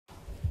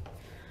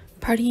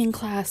Party and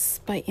Class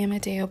by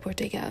Amadeo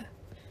Bordiga.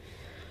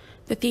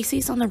 The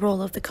theses on the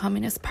role of the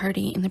Communist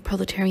Party in the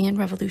proletarian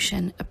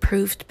revolution,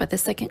 approved by the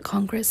Second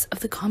Congress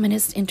of the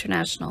Communist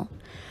International,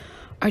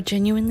 are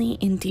genuinely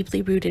and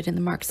deeply rooted in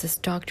the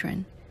Marxist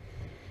doctrine.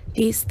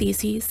 These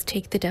theses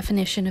take the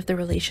definition of the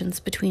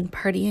relations between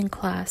party and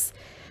class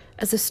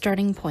as a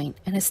starting point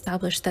and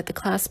establish that the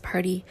class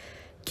party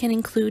can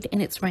include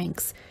in its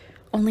ranks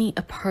only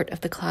a part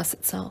of the class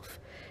itself,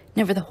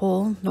 never the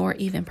whole, nor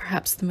even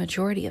perhaps the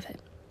majority of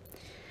it.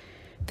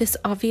 This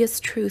obvious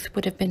truth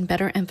would have been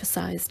better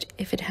emphasized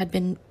if it had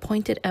been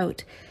pointed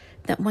out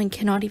that one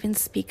cannot even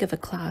speak of a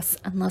class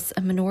unless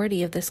a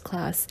minority of this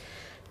class,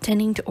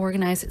 tending to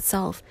organize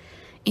itself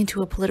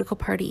into a political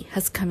party,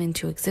 has come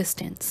into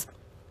existence.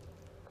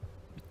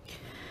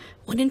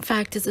 What in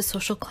fact is a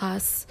social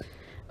class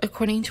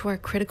according to our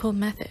critical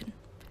method?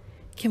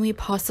 Can we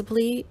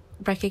possibly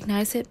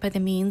recognize it by the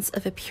means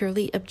of a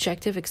purely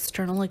objective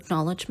external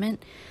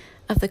acknowledgement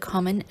of the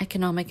common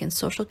economic and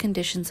social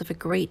conditions of a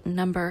great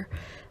number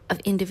of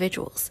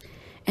individuals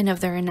and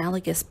of their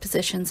analogous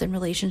positions in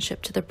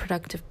relationship to the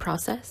productive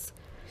process?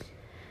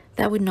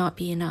 That would not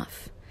be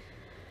enough.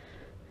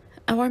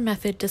 Our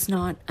method does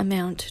not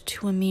amount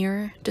to a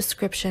mere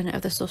description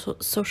of the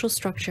social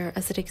structure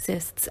as it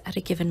exists at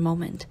a given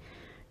moment,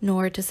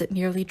 nor does it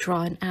merely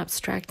draw an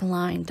abstract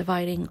line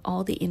dividing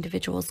all the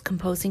individuals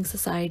composing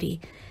society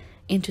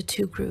into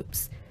two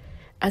groups,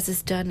 as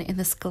is done in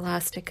the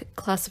scholastic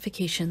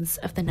classifications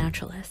of the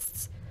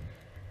naturalists.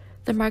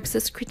 The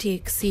Marxist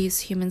critique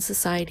sees human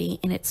society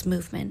in its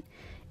movement,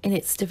 in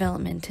its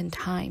development in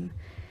time.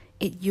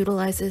 It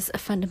utilizes a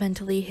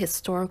fundamentally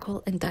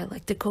historical and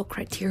dialectical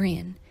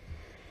criterion.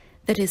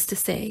 That is to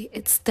say,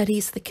 it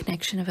studies the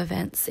connection of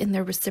events in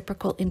their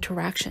reciprocal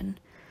interaction.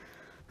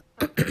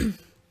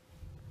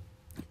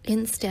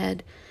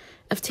 Instead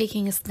of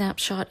taking a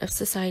snapshot of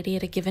society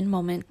at a given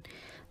moment,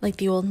 like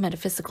the old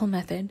metaphysical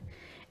method,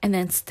 and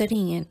then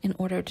studying it in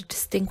order to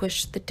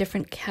distinguish the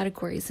different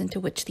categories into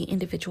which the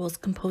individuals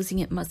composing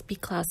it must be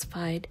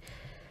classified,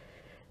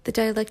 the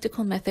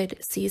dialectical method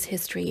sees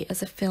history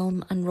as a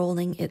film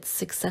unrolling its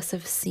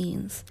successive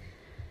scenes.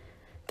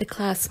 The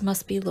class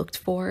must be looked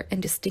for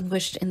and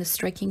distinguished in the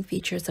striking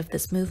features of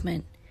this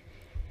movement.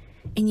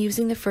 In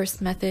using the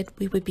first method,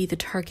 we would be the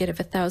target of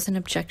 1,000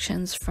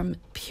 objections from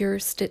pure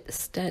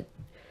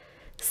statisticians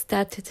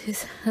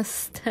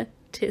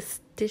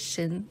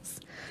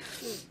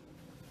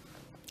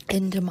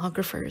and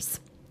demographers,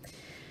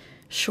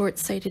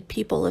 short-sighted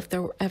people if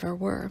there ever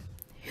were,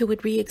 who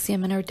would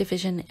re-examine our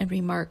division and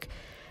remark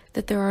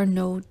that there are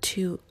not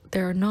two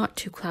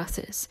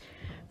classes,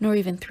 nor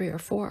even 3 or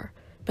 4,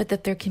 but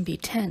that there can be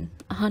 10,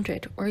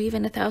 100, or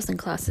even 1,000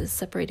 classes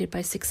separated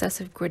by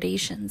successive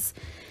gradations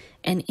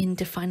and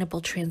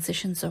indefinable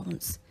transition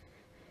zones.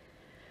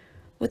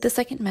 With the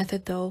second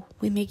method, though,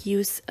 we make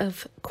use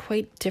of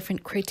quite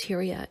different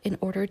criteria in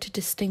order to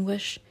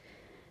distinguish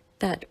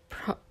that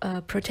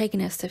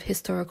protagonist of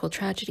historical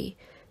tragedy,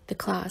 the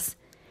class,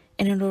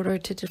 and in order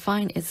to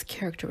define its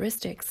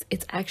characteristics,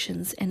 its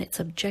actions, and its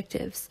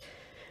objectives,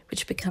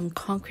 which become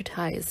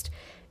concretized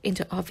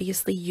into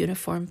obviously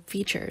uniform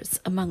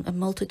features among a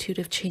multitude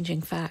of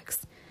changing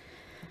facts.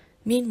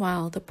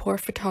 Meanwhile, the poor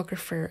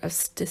photographer of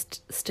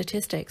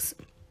statistics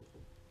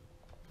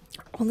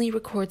only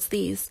records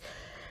these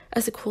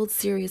as a cold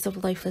series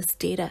of lifeless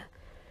data.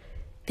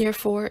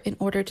 Therefore, in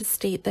order to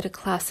state that a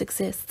class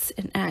exists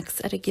and acts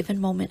at a given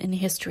moment in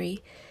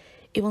history,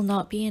 it will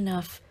not be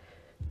enough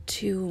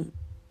to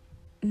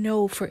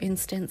know, for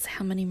instance,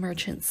 how many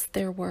merchants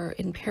there were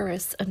in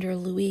Paris under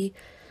Louis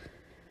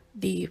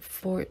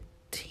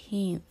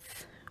XIV,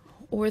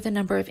 or the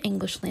number of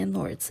English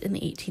landlords in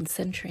the 18th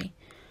century,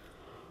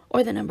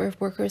 or the number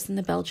of workers in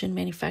the Belgian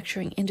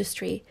manufacturing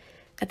industry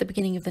at the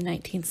beginning of the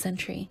 19th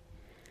century.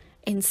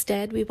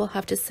 Instead, we will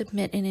have to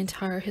submit an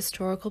entire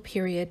historical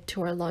period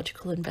to our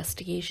logical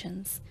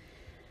investigations.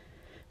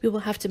 We will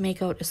have to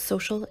make out a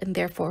social and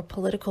therefore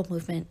political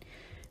movement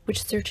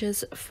which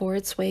searches for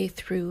its way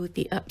through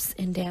the ups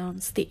and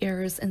downs, the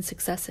errors and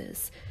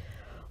successes,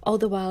 all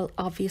the while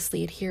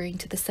obviously adhering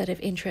to the set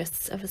of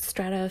interests of a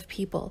strata of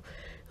people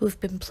who have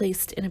been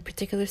placed in a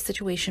particular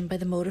situation by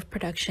the mode of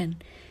production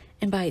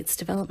and by its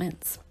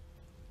developments.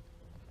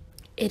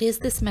 It is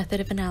this method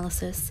of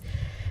analysis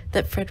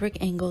that Frederick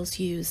Engels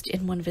used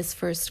in one of his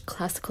first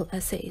classical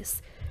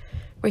essays,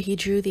 where he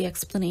drew the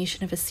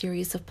explanation of a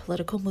series of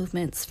political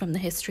movements from the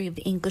history of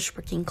the English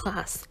working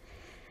class,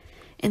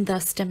 and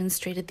thus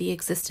demonstrated the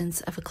existence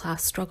of a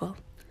class struggle.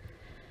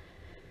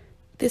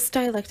 This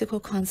dialectical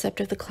concept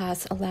of the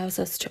class allows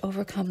us to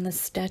overcome the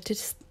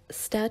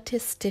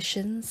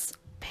statistician's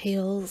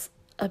pale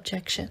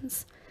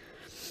objections.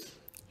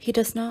 He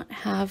does not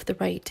have the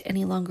right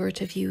any longer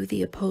to view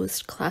the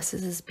opposed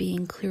classes as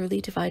being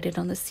clearly divided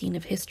on the scene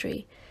of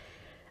history,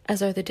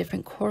 as are the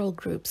different choral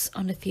groups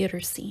on a theater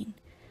scene.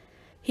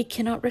 He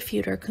cannot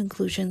refute our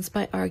conclusions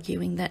by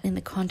arguing that in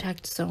the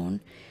contact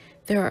zone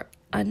there are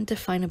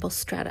undefinable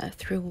strata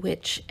through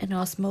which an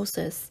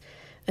osmosis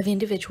of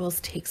individuals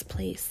takes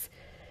place,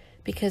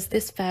 because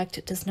this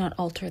fact does not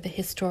alter the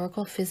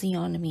historical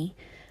physiognomy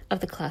of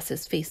the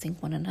classes facing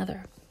one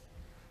another.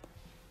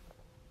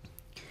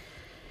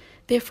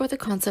 Therefore, the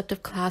concept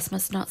of class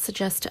must not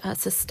suggest to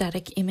us a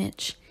static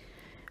image,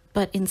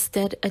 but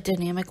instead a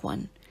dynamic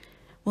one.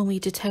 When we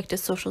detect a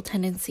social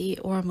tendency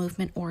or a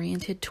movement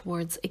oriented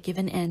towards a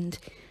given end,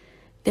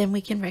 then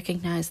we can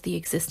recognize the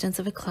existence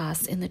of a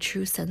class in the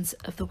true sense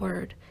of the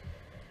word.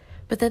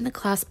 But then the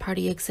class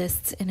party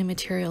exists in a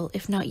material,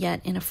 if not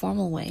yet in a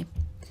formal way.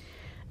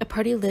 A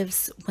party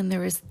lives when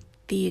there is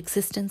the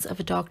existence of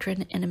a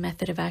doctrine and a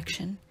method of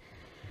action.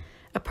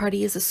 A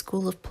party is a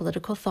school of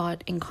political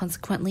thought and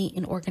consequently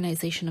an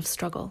organization of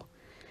struggle.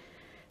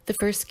 The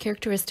first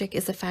characteristic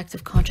is a fact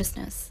of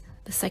consciousness.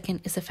 The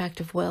second is a fact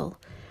of will,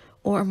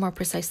 or more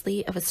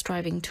precisely, of a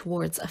striving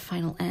towards a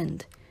final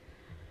end.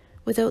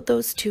 Without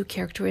those two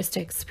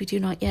characteristics, we do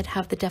not yet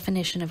have the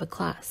definition of a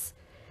class.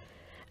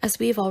 As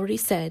we have already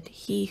said,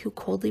 he who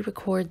coldly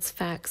records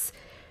facts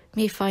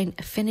may find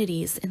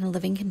affinities in the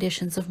living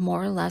conditions of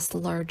more or less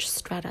large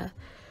strata,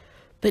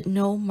 but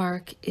no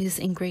mark is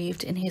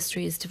engraved in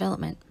history's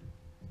development.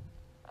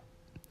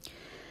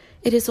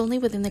 It is only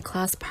within the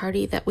class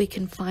party that we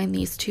can find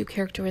these two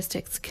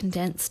characteristics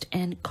condensed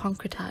and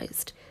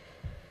concretized.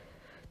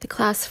 The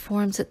class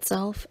forms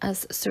itself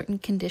as certain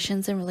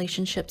conditions and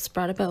relationships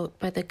brought about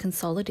by the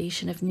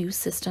consolidation of new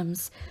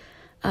systems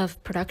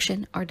of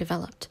production are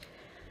developed.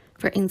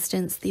 For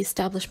instance, the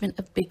establishment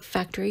of big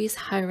factories,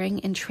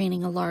 hiring and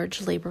training a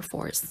large labor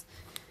force.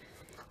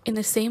 In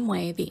the same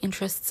way, the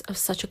interests of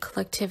such a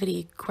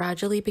collectivity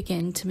gradually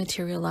begin to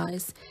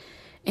materialize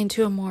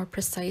into a more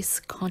precise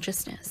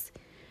consciousness,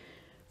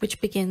 which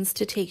begins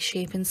to take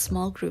shape in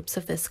small groups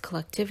of this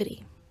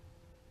collectivity.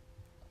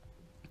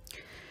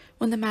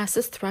 When the mass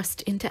is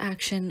thrust into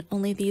action,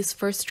 only these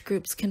first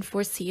groups can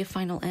foresee a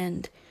final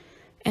end,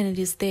 and it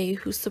is they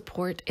who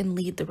support and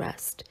lead the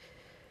rest.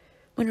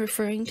 When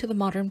referring to the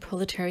modern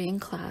proletarian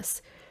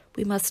class,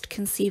 we must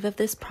conceive of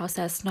this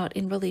process not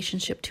in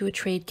relationship to a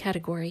trade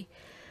category,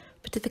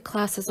 but to the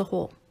class as a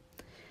whole.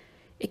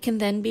 It can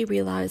then be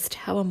realized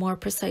how a more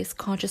precise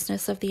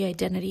consciousness of the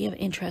identity of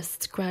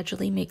interests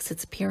gradually makes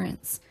its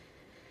appearance.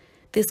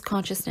 This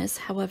consciousness,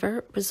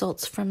 however,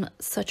 results from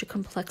such a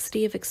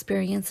complexity of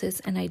experiences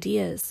and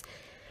ideas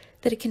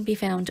that it can be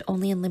found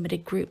only in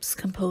limited groups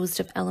composed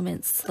of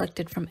elements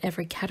selected from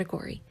every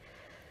category.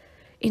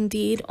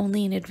 Indeed,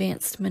 only an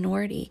advanced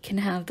minority can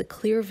have the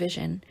clear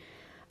vision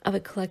of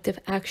a collective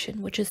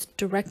action which is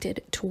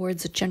directed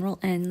towards general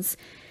ends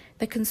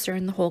that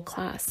concern the whole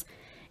class,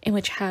 and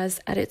which has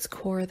at its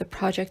core the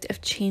project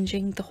of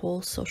changing the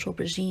whole social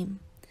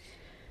regime.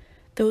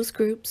 Those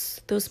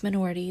groups, those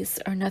minorities,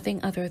 are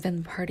nothing other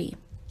than the party.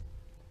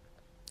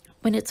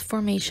 When its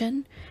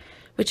formation,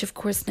 which of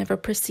course never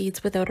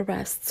proceeds without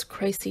arrests,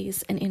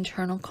 crises, and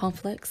internal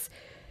conflicts,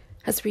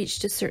 has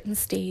reached a certain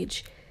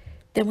stage,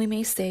 then we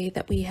may say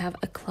that we have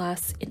a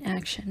class in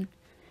action.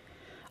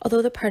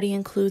 Although the party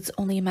includes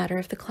only a matter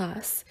of the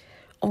class,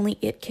 only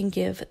it can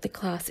give the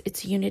class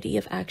its unity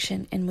of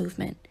action and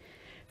movement,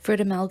 for it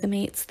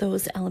amalgamates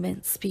those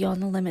elements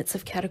beyond the limits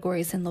of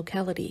categories and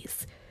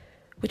localities,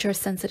 which are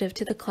sensitive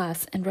to the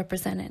class and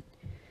represent it.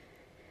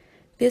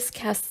 This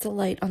casts a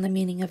light on the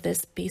meaning of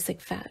this basic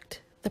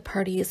fact. The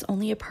party is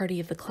only a party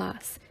of the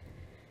class.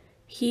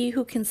 He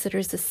who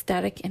considers the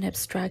static and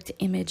abstract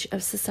image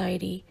of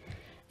society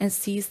and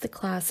sees the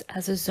class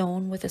as a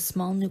zone with a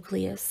small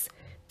nucleus,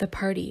 the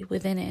party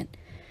within it,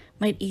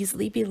 might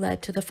easily be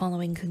led to the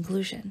following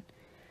conclusion.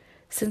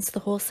 Since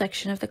the whole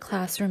section of the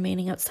class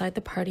remaining outside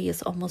the party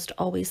is almost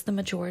always the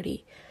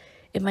majority,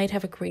 it might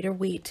have a greater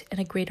weight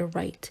and a greater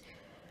right.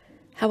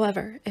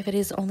 However, if it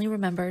is only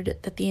remembered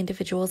that the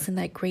individuals in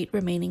that great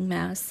remaining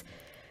mass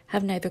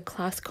have neither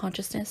class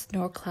consciousness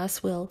nor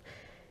class will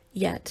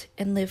yet,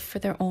 and live for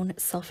their own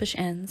selfish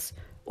ends,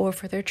 or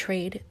for their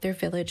trade, their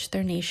village,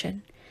 their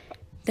nation,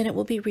 then it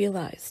will be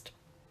realized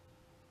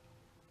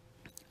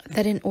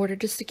that in order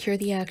to secure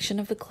the action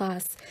of the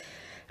class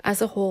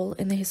as a whole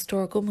in the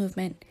historical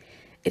movement,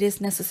 it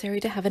is necessary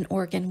to have an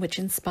organ which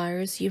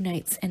inspires,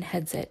 unites, and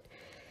heads it,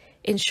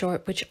 in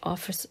short, which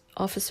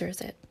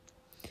officers it.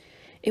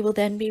 It will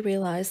then be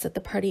realized that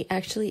the party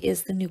actually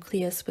is the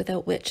nucleus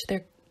without which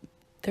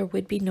there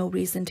would be no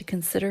reason to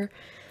consider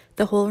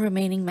the whole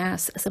remaining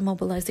mass as a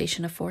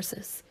mobilization of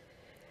forces.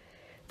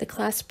 The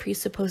class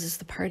presupposes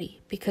the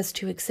party, because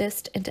to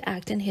exist and to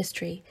act in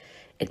history,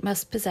 it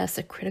must possess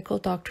a critical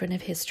doctrine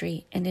of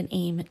history and an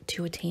aim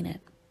to attain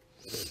it.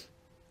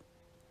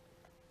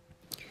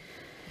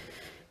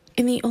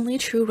 In the only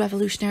true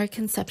revolutionary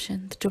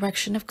conception, the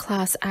direction of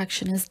class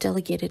action is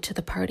delegated to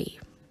the party.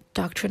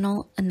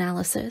 Doctrinal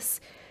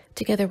analysis,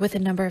 together with a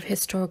number of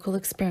historical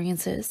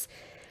experiences,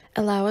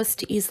 allow us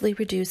to easily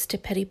reduce to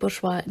petty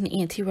bourgeois and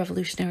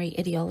anti-revolutionary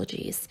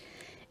ideologies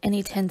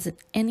any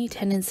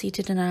tendency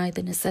to deny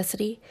the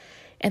necessity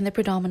and the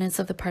predominance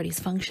of the party's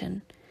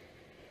function.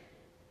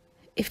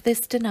 If this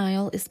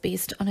denial is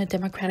based on a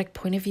democratic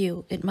point of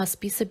view, it must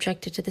be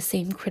subjected to the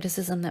same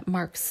criticism that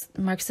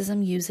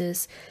Marxism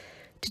uses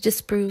to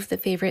disprove the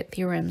favorite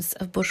theorems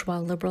of bourgeois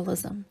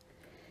liberalism.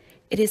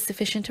 It is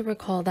sufficient to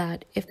recall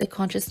that, if the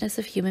consciousness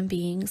of human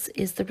beings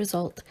is the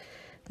result,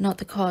 not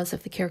the cause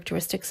of the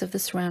characteristics of the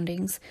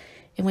surroundings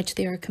in which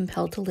they are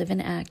compelled to live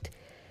and act,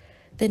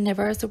 then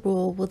never as a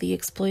rule will the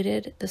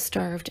exploited, the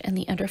starved, and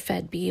the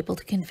underfed be able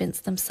to convince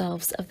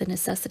themselves of the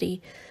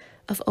necessity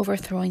of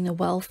overthrowing the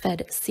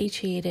well-fed,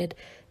 satiated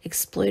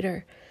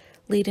exploiter,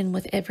 laden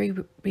with every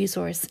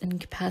resource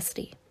and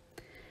capacity.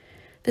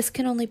 This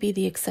can only be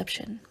the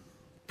exception.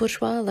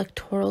 Bourgeois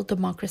electoral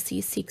democracy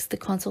seeks the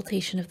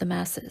consultation of the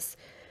masses,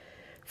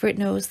 for it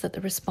knows that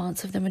the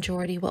response of the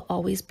majority will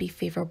always be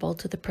favorable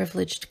to the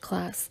privileged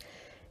class,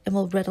 and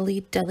will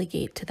readily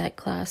delegate to that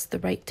class the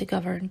right to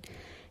govern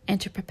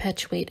and to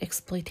perpetuate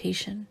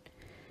exploitation.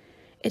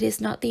 It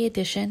is not the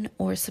addition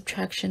or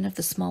subtraction of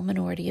the small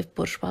minority of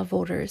bourgeois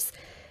voters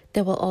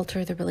that will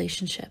alter the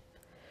relationship.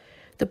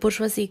 The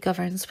bourgeoisie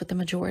governs with the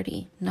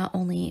majority, not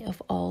only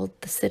of all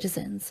the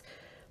citizens,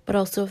 but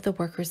also of the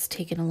workers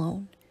taken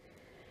alone.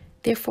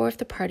 Therefore, if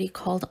the party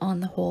called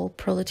on the whole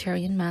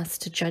proletarian mass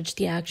to judge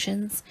the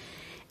actions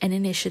and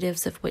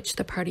initiatives of which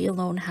the party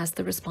alone has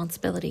the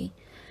responsibility,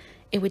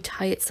 it would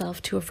tie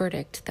itself to a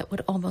verdict that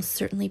would almost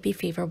certainly be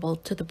favorable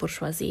to the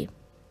bourgeoisie.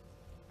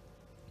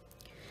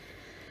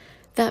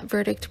 That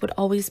verdict would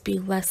always be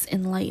less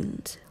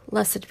enlightened,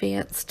 less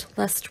advanced,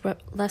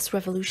 less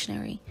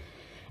revolutionary,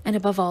 and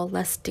above all,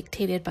 less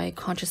dictated by a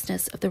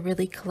consciousness of the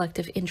really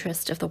collective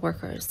interest of the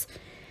workers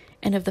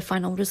and of the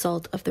final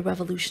result of the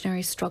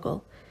revolutionary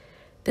struggle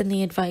than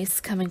the advice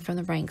coming from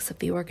the ranks of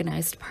the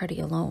organized party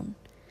alone.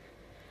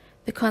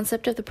 The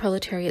concept of the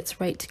proletariat's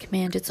right to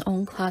command its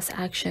own class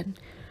action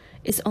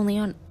is only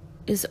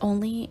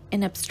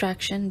an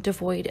abstraction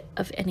devoid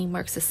of any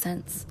Marxist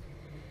sense.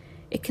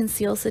 It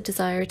conceals a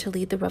desire to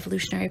lead the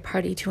revolutionary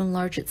party to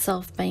enlarge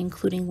itself by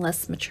including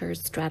less mature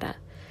strata,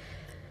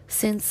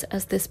 since,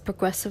 as this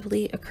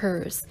progressively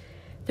occurs,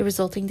 the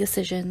resulting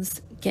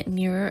decisions get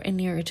nearer and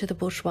nearer to the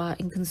bourgeois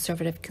and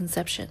conservative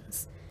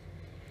conceptions.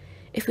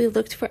 If we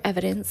looked for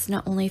evidence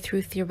not only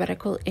through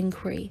theoretical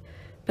inquiry,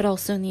 but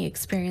also in the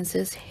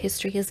experiences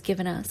history has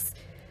given us,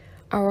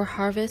 our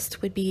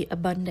harvest would be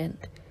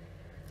abundant.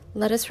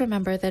 Let us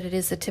remember that it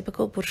is a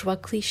typical bourgeois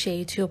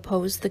cliché to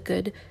oppose the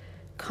good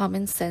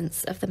common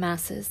sense of the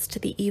masses to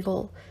the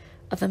evil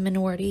of a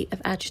minority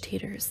of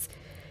agitators,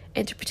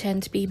 and to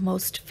pretend to be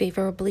most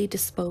favorably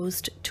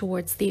disposed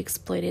towards the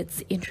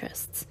exploited's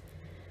interests.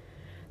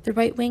 The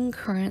right-wing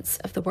currents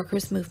of the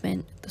workers'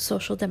 movement, the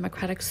social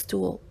democratic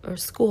school,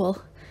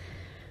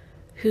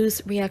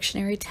 whose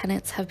reactionary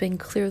tenets have been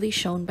clearly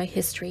shown by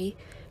history,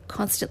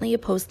 constantly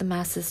oppose the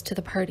masses to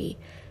the party,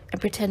 and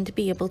pretend to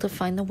be able to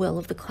find the will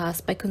of the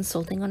class by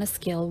consulting on a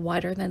scale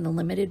wider than the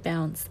limited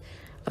bounds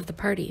of the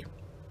party.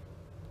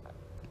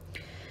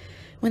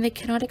 When they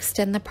cannot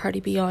extend the party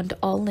beyond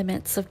all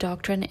limits of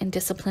doctrine and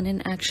discipline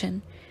and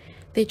action,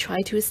 they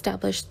try to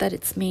establish that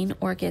its main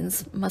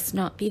organs must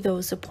not be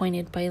those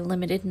appointed by a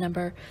limited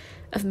number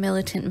of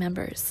militant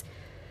members,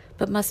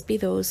 but must be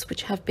those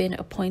which have been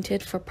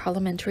appointed for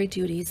parliamentary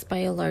duties by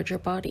a larger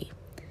body.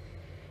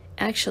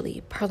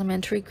 Actually,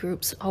 parliamentary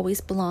groups always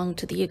belong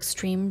to the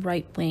extreme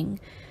right wing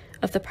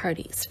of the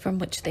parties from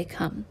which they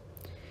come.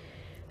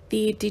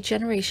 The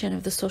degeneration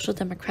of the social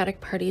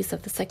democratic parties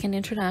of the Second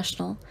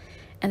International,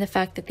 and the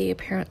fact that they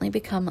apparently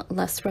become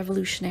less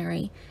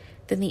revolutionary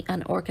than the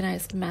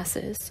unorganized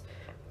masses,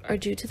 are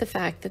due to the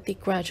fact that they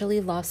gradually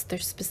lost their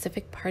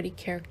specific party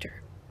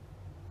character,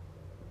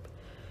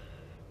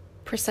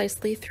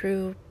 precisely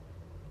through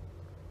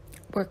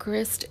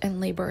workerist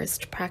and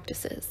laborist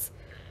practices.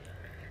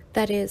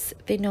 That is,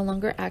 they no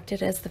longer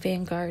acted as the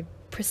vanguard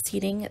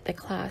preceding the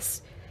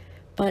class,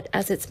 but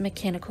as its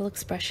mechanical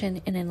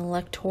expression in an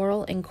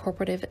electoral and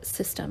corporative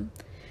system,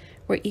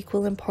 where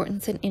equal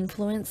importance and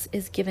influence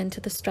is given to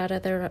the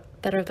strata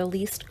that are the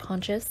least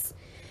conscious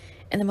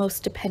and the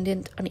most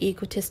dependent on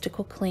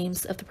egotistical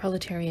claims of the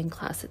proletarian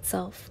class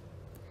itself.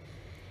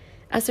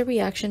 As a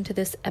reaction to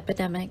this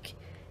epidemic,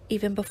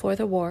 even before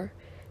the war,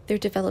 there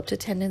developed a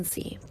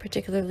tendency,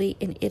 particularly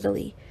in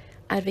Italy,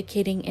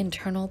 advocating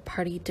internal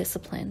party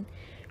discipline,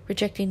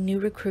 rejecting new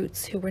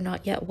recruits who were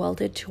not yet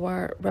welded to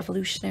our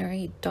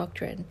revolutionary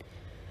doctrine,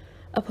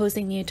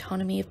 opposing the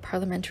autonomy of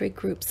parliamentary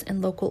groups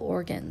and local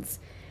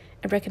organs,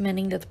 and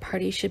recommending that the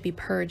party should be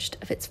purged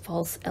of its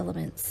false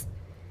elements.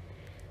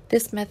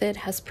 This method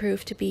has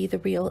proved to be the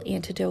real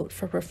antidote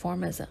for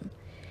reformism,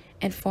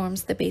 and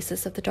forms the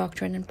basis of the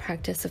doctrine and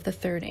practice of the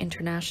Third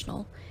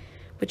International,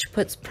 which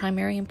puts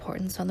primary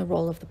importance on the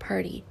role of the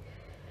party.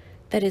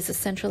 That is, a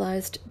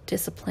centralized,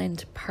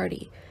 disciplined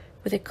party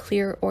with a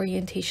clear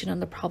orientation on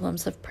the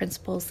problems of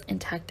principles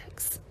and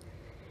tactics.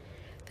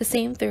 The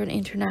same Third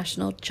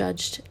International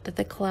judged that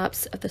the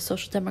collapse of the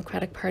social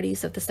democratic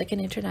parties of the Second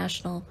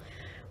International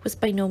was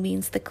by no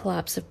means the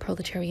collapse of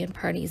proletarian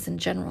parties in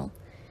general,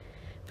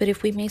 but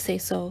if we may say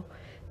so,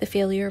 the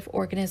failure of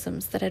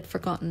organisms that had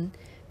forgotten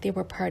they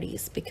were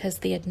parties because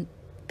they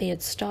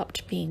had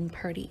stopped being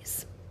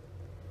parties.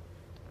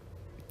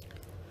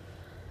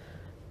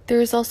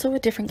 There is also a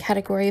different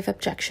category of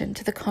objection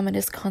to the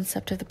communist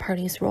concept of the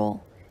party's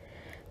role.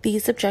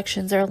 These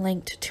objections are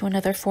linked to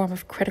another form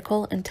of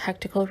critical and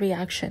tactical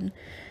reaction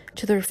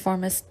to the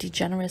reformist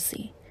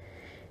degeneracy.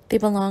 They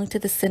belong to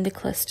the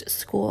syndicalist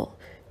school,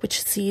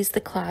 which sees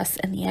the class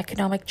and the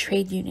economic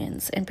trade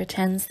unions and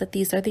pretends that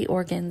these are the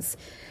organs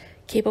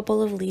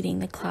capable of leading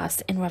the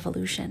class in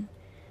revolution.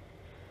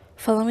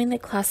 Following the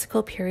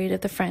classical period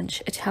of the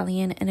French,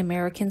 Italian, and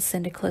American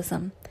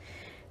syndicalism,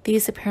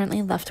 these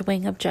apparently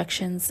left-wing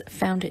objections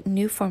found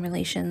new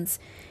formulations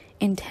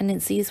in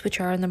tendencies which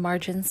are on the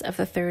margins of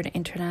the Third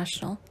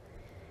International.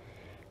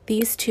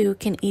 These two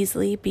can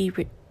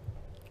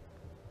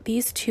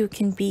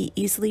be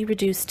easily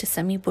reduced to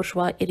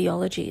semi-bourgeois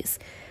ideologies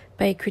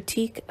by a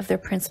critique of their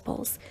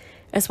principles,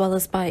 as well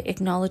as by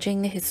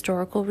acknowledging the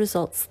historical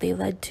results they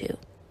led to.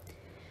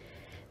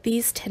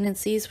 These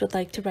tendencies would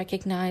like to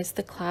recognize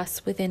the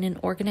class within an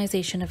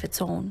organization of its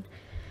own,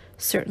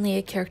 certainly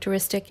a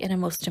characteristic and a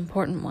most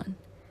important one.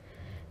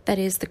 That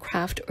is, the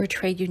craft or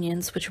trade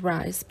unions which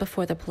rise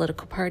before the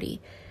political party,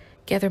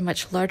 gather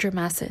much larger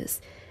masses,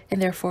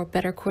 and therefore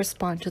better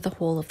correspond to the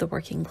whole of the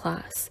working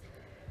class.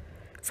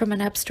 From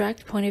an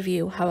abstract point of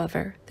view,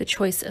 however, the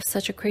choice of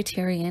such a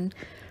criterion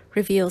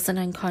reveals an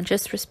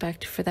unconscious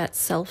respect for that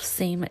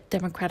self-same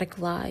democratic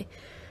lie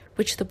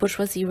which the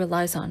bourgeoisie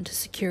relies on to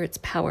secure its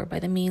power by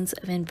the means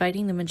of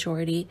inviting the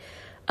majority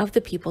of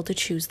the people to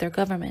choose their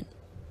government.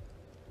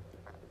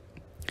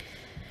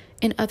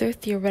 In other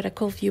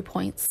theoretical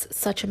viewpoints,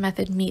 such a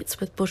method meets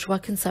with bourgeois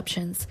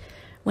conceptions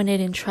when it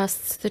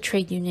entrusts the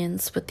trade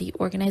unions with the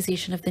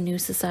organization of the new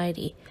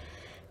society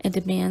and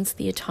demands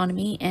the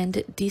autonomy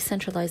and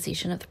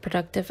decentralization of the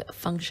productive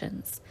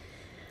functions,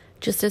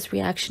 just as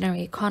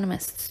reactionary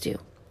economists do.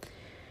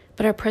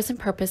 But our present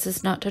purpose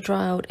is not to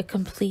draw out a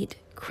complete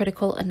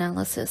critical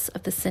analysis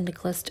of the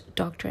syndicalist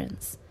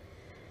doctrines.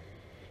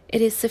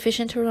 It is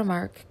sufficient to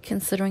remark,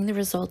 considering the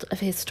result of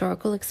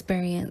historical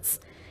experience,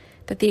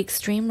 that the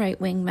extreme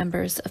right-wing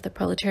members of the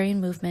proletarian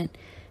movement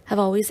have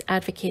always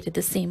advocated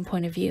the same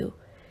point of view,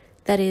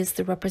 that is,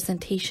 the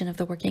representation of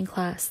the working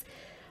class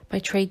by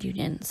trade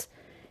unions.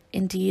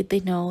 Indeed,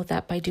 they know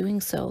that by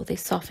doing so, they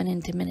soften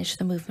and diminish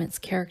the movement's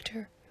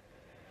character,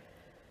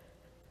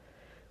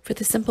 for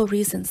the simple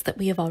reasons that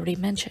we have already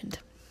mentioned.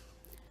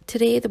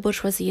 Today, the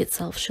bourgeoisie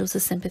itself shows a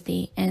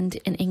sympathy and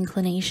an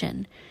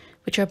inclination,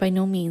 which are by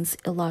no means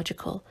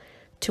illogical,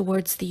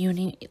 towards the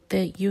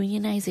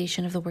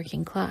unionization of the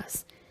working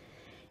class.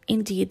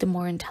 Indeed, the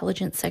more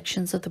intelligent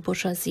sections of the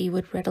bourgeoisie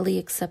would readily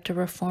accept a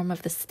reform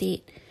of the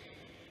state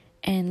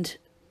and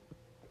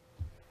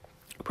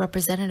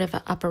representative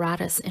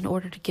apparatus in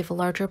order to give a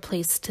larger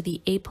place to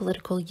the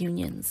apolitical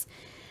unions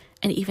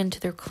and even to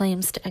their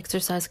claims to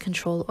exercise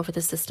control over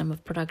the system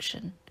of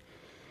production.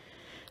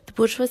 The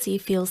bourgeoisie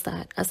feels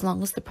that, as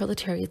long as the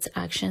proletariat's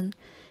action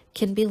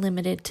can be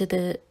limited to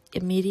the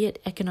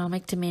immediate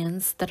economic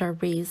demands that are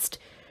raised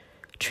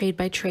trade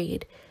by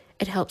trade,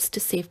 it helps to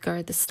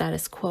safeguard the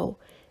status quo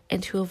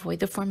and to avoid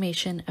the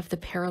formation of the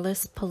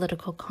perilous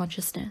political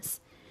consciousness.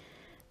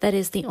 That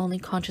is the only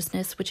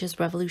consciousness which is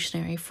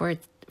revolutionary, for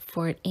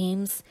it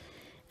aims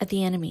at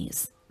the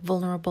enemy's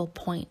vulnerable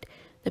point,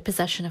 the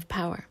possession of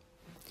power.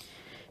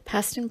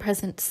 Past and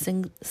present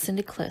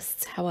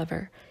syndicalists,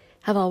 however,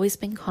 have always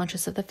been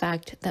conscious of the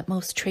fact that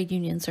most trade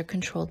unions are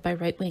controlled by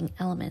right-wing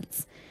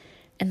elements,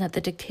 and that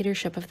the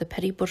dictatorship of the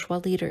petty bourgeois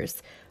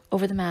leaders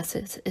over the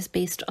masses is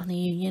based on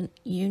the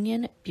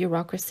union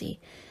bureaucracy,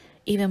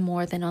 even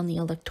more than on the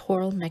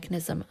electoral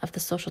mechanism of the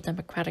social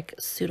democratic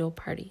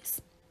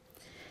pseudo-parties.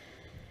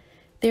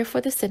 Therefore,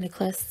 the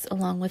syndicalists,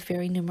 along with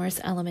very numerous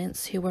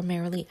elements who were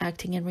merely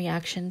acting in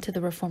reaction to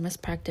the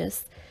reformist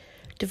practice,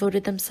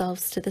 devoted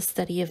themselves to the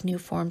study of new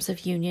forms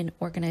of union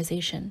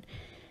organization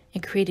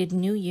and created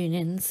new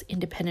unions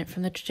independent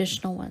from the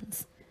traditional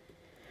ones.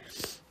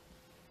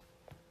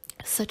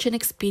 Such an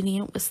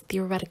expedient was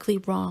theoretically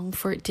wrong,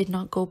 for it did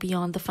not go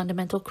beyond the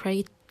fundamental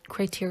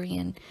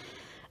criterion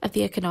of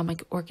the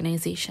economic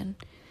organization,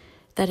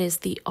 that is,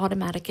 the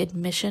automatic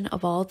admission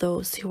of all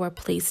those who are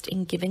placed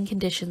in given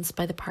conditions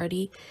by the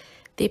party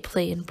they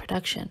play in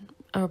production,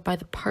 or by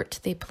the part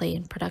they play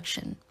in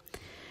production,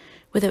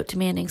 without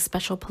demanding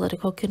special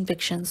political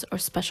convictions or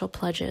special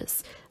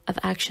pledges of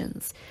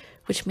actions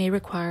which may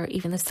require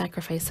even the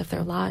sacrifice of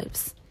their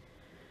lives.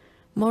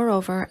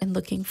 Moreover, in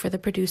looking for the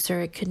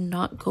producer, it could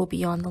not go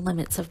beyond the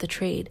limits of the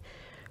trade,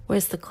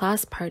 whereas the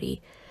class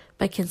party,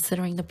 by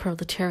considering the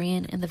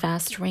proletarian and the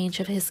vast range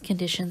of his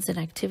conditions and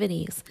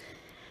activities,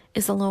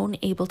 is alone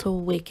able to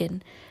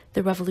awaken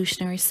the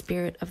revolutionary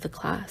spirit of the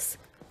class.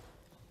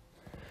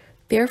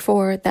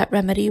 Therefore, that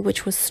remedy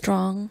which was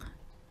wrong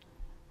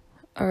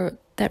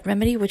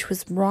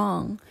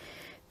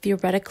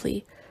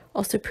theoretically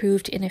also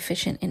proved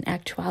inefficient in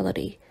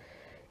actuality.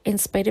 In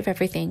spite of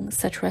everything,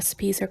 such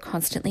recipes are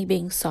constantly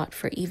being sought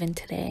for even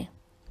today.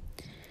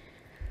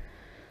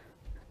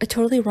 A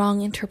totally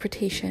wrong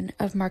interpretation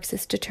of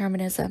Marxist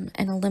determinism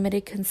and a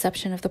limited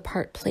conception of the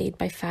part played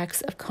by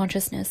facts of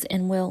consciousness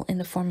and will in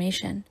the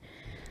formation,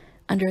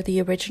 under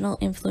the original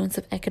influence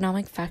of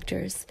economic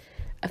factors,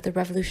 of the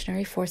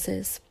revolutionary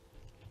forces,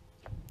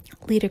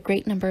 lead a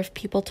great number of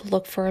people to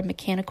look for a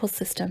mechanical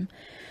system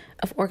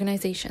of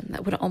organization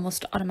that would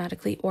almost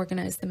automatically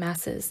organize the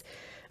masses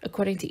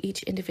according to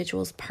each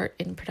individual's part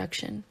in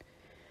production.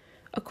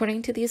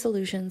 According to these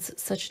illusions,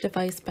 such a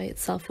device by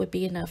itself would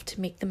be enough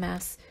to make the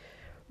mass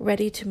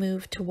ready to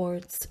move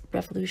towards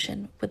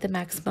revolution with the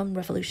maximum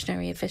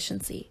revolutionary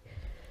efficiency.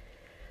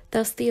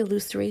 Thus, the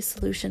illusory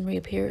solution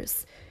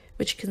reappears,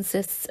 which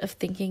consists of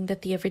thinking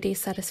that the everyday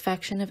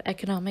satisfaction of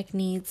economic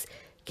needs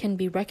can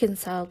be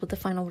reconciled with the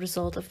final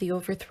result of the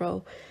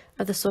overthrow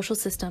of the social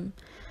system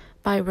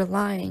by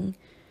relying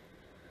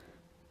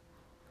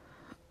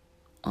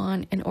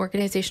on an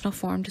organizational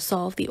form to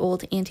solve the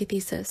old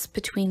antithesis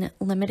between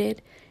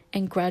limited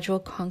and gradual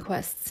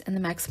conquests and the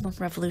maximum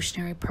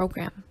revolutionary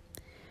program.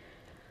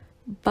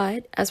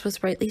 But, as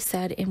was rightly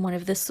said in one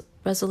of the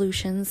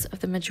resolutions of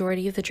the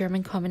majority of the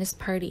German Communist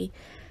Party,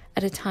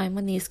 at a time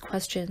when these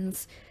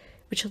questions,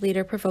 which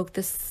later provoked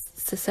the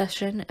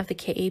secession of the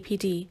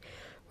KAPD,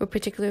 were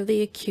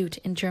particularly acute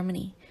in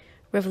Germany,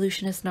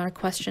 revolution is not a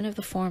question of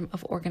the form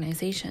of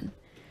organization.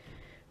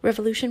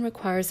 Revolution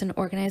requires an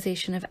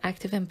organization of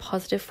active and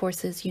positive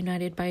forces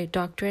united by a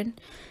doctrine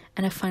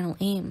and a final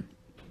aim.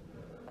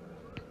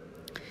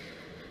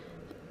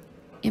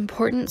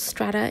 Important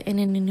strata and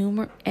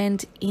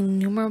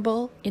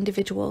innumerable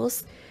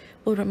individuals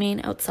will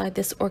remain outside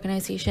this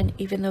organization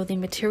even though they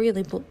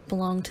materially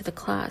belong to the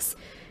class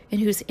in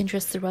whose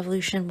interests the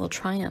revolution will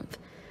triumph.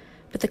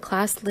 But the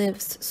class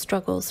lives,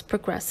 struggles,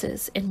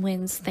 progresses, and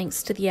wins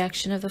thanks to the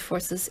action of the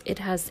forces it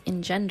has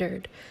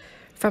engendered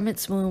from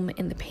its womb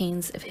in the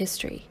pains of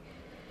history.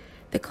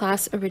 The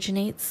class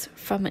originates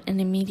from an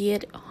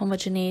immediate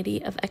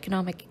homogeneity of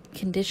economic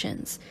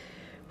conditions,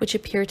 which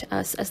appear to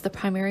us as the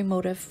primary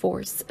motive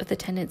force of the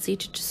tendency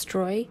to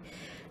destroy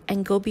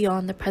and go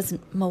beyond the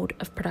present mode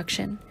of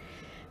production.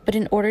 But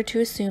in order to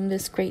assume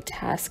this great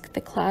task, the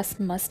class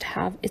must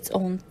have its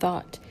own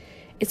thought,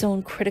 its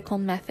own critical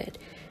method,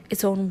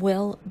 its own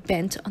will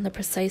bent on the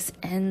precise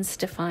ends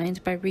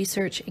defined by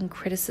research and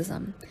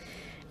criticism,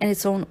 and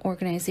its own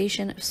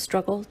organization of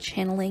struggle,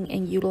 channeling,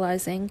 and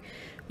utilizing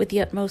with the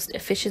utmost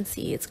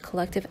efficiency its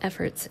collective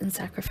efforts and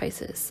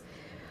sacrifices.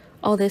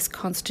 All this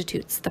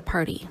constitutes the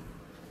party.